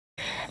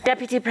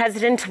Deputy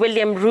President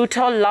William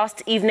Ruto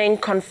last evening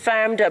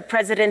confirmed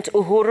President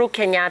Uhuru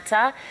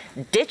Kenyatta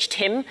ditched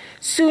him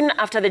soon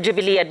after the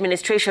Jubilee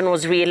administration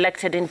was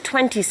re-elected in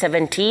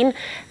 2017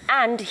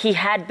 and he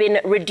had been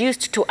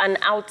reduced to an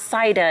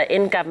outsider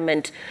in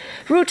government.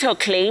 Ruto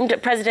claimed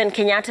President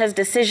Kenyatta's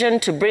decision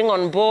to bring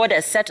on board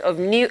a set of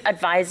new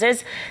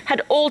advisors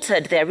had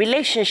altered their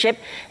relationship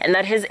and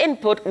that his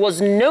input was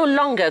no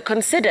longer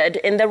considered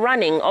in the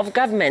running of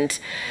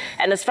government.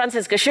 And as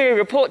Francis Gashiri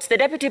reports, the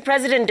Deputy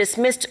President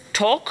dismissed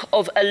talk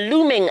of a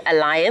looming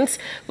alliance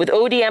with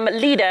ODM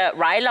leader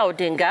Raila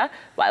Odinga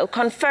while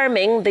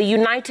confirming the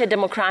United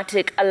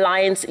Democratic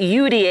Alliance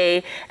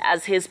UDA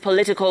as his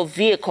political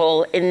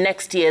vehicle in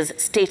next year's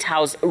State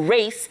House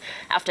race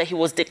after he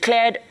was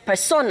declared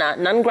persona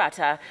non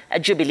grata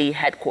at Jubilee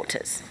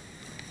headquarters.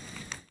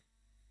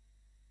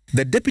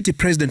 The Deputy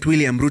President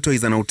William Ruto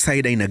is an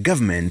outsider in a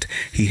government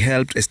he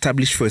helped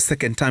establish for a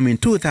second term in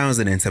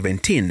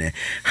 2017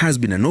 has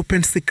been an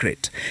open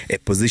secret, a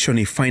position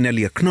he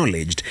finally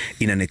acknowledged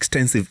in an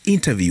extensive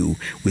interview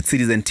with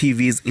Citizen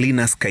TV's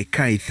Linus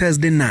Kaikai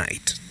Thursday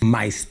night.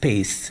 My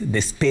space,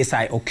 the space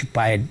I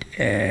occupied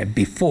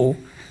before,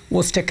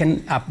 was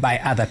taken up by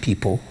other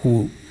people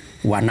who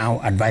were now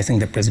advising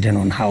the president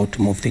on how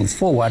to move things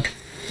forward.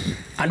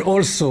 And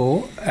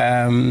also,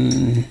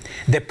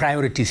 the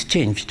priorities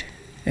changed.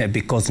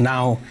 Because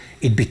now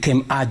it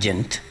became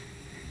urgent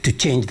to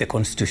change the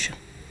constitution.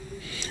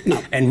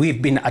 No. And we've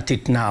been at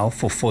it now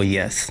for 4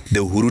 years.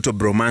 The Uhuru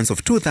bromance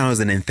of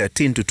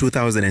 2013 to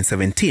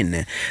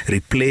 2017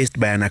 replaced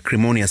by an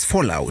acrimonious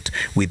fallout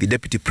with the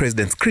deputy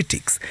president's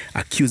critics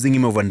accusing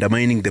him of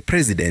undermining the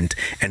president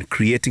and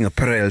creating a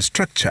parallel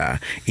structure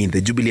in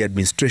the Jubilee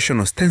administration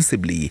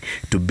ostensibly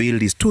to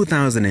build his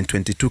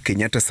 2022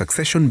 Kenyatta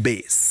succession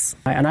base.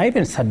 And I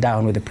even sat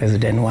down with the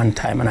president one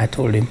time and I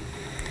told him,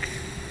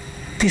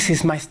 this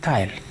is my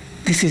style.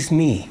 This is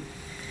me.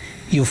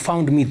 You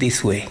found me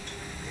this way.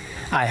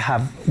 I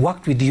have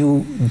worked with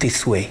you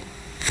this way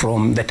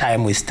from the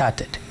time we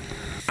started.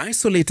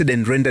 Isolated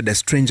and rendered a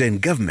stranger in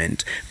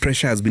government,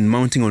 pressure has been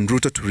mounting on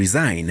Ruto to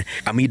resign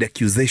amid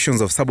accusations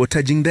of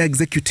sabotaging the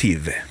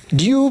executive.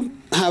 Do you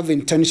have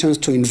intentions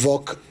to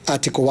invoke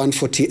Article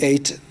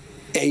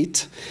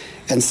 148(8)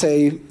 and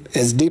say,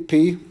 as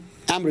DP,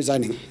 I'm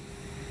resigning?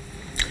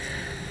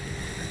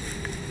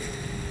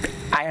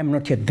 I am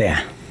not yet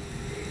there.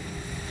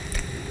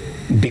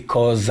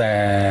 Because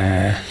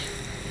there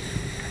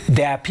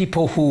are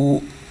people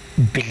who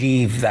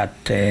believe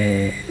that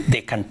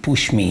they can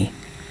push me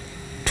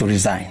to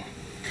resign.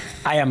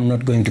 I am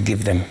not going to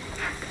give them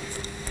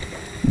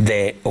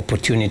the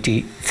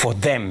opportunity for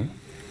them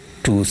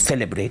to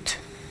celebrate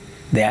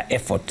their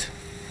effort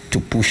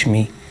to push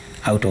me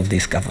out of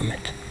this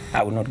government.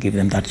 I will not give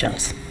them that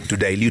chance. To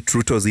dilute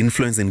Ruto's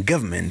influence in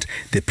government,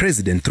 the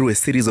president, through a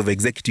series of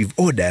executive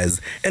orders,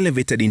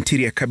 elevated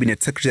Interior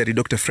Cabinet Secretary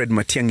Dr. Fred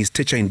Matiang'i's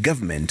stature in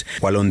government,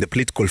 while on the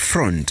political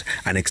front,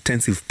 an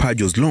extensive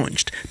purge was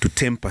launched to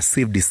tame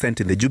perceived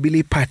dissent in the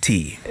Jubilee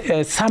Party.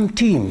 Some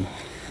team,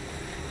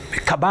 a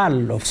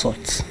cabal of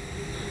sorts,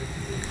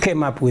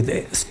 came up with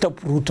a Stop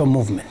Ruto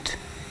movement.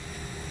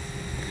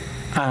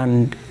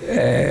 And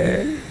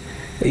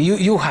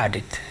you heard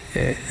it.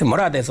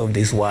 Morades of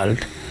this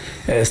world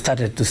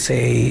started to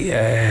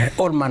say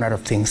all manner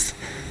of things,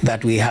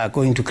 that we are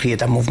going to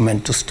create a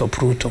movement to stop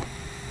Ruto.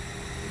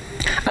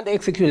 And they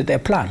executed their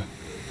plan.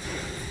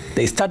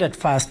 They started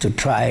first to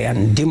try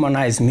and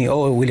demonize me.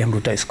 Oh, William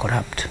Ruto is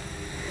corrupt.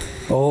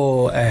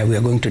 Oh, we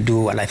are going to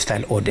do a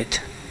lifestyle audit.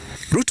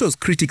 Ruto's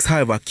critics,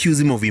 however, accuse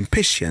him of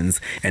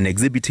impatience and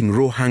exhibiting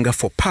raw hunger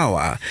for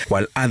power,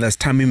 while others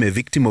term him a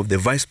victim of the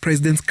vice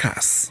president's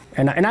curse.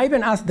 And I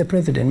even asked the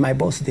president, my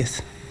boss,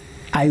 this.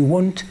 I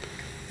want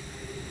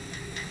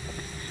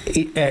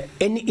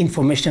any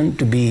information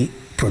to be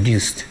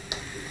produced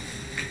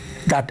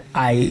that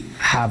I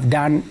have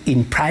done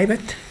in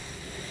private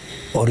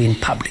or in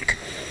public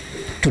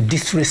to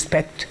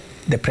disrespect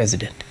the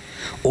president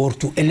or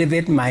to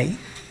elevate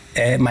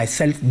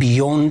myself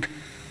beyond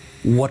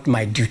what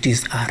my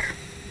duties are.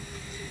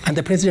 And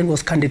the president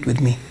was candid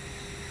with me.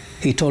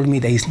 He told me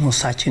there is no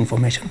such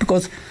information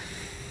because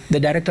the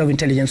director of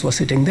intelligence was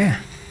sitting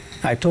there.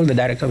 I told the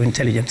director of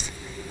intelligence,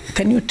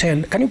 can you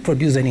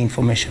produce any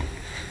information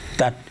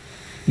that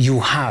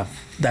you have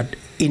that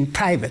in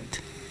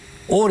private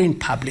or in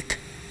public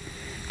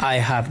I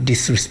have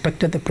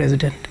disrespected the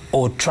president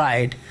or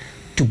tried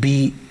to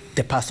be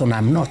the person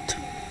I'm not?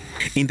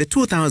 In the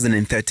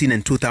 2013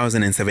 and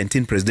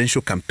 2017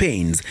 presidential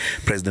campaigns,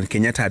 President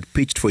Kenyatta had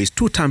pitched for his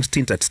two-term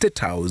stint at State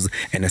House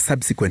and a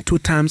subsequent 2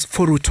 terms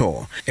for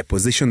Ruto, a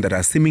position that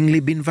has seemingly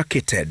been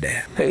vacated.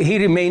 He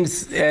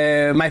remains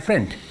my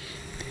friend.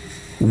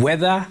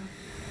 Whether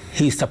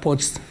he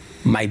supports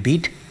my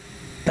bid,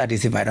 that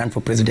is if I run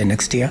for president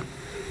next year,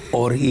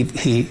 or if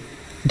he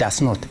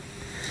does not.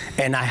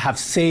 And I have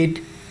said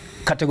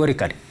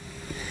categorically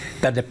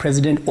that the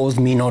president owes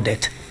me no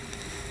debt.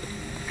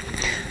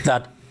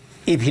 That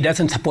if he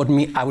doesn't support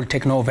me, I will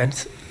take no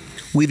offense.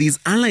 With his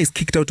allies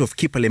kicked out of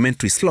key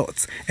parliamentary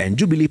slots and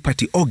Jubilee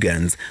Party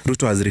organs,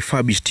 Ruto has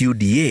refurbished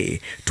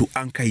UDA to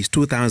anchor his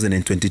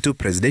 2022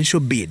 presidential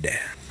bid.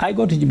 I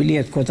go to Jubilee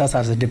headquarters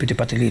as a deputy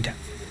party leader.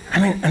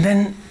 And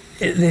then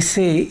they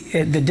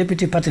say the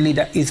deputy party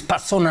leader is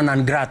persona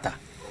non grata.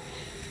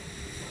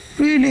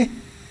 Really?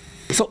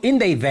 So in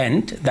the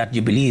event that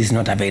Jubilee is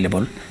not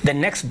available, the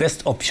next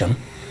best option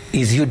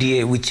is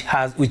UDA,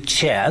 which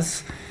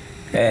shares,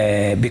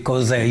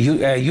 because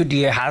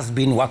UDA has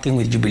been working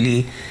with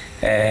Jubilee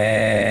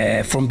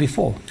from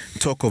before.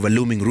 Talk of a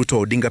looming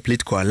Ruto Odinga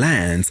political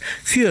alliance,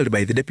 fueled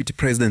by the deputy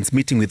president's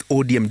meeting with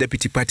ODM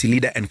deputy party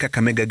leader and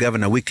Kakamega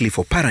Governor Wycliffe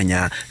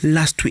Oparanya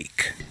last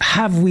week.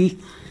 Have we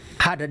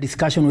had a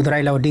discussion with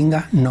Raila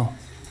Odinga? No.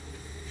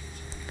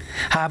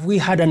 Have we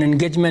had an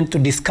engagement to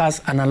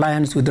discuss an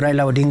alliance with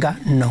Raila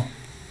Odinga? No.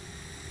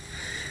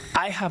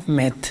 I have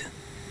met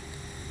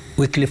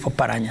Wycliffe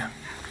Oparanya,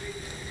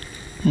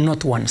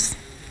 not once.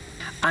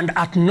 And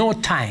at no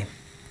time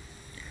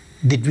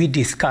did we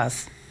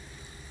discuss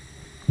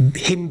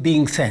him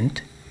being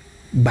sent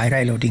by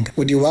Raila Odinga.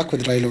 Would you work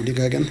with Raila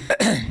Odinga again?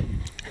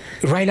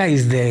 Raila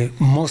is the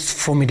most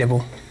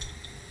formidable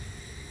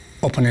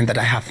opponent that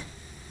I have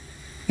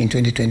in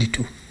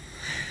 2022.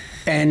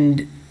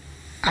 And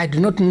I do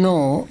not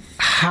know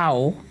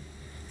how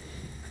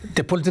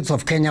the politics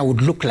of Kenya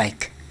would look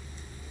like.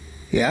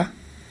 Yeah?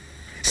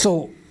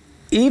 So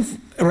if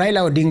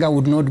Raila Odinga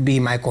would not be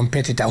my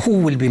competitor, who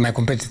will be my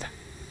competitor?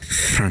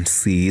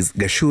 Francis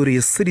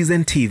Gashuri,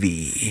 Citizen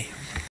TV.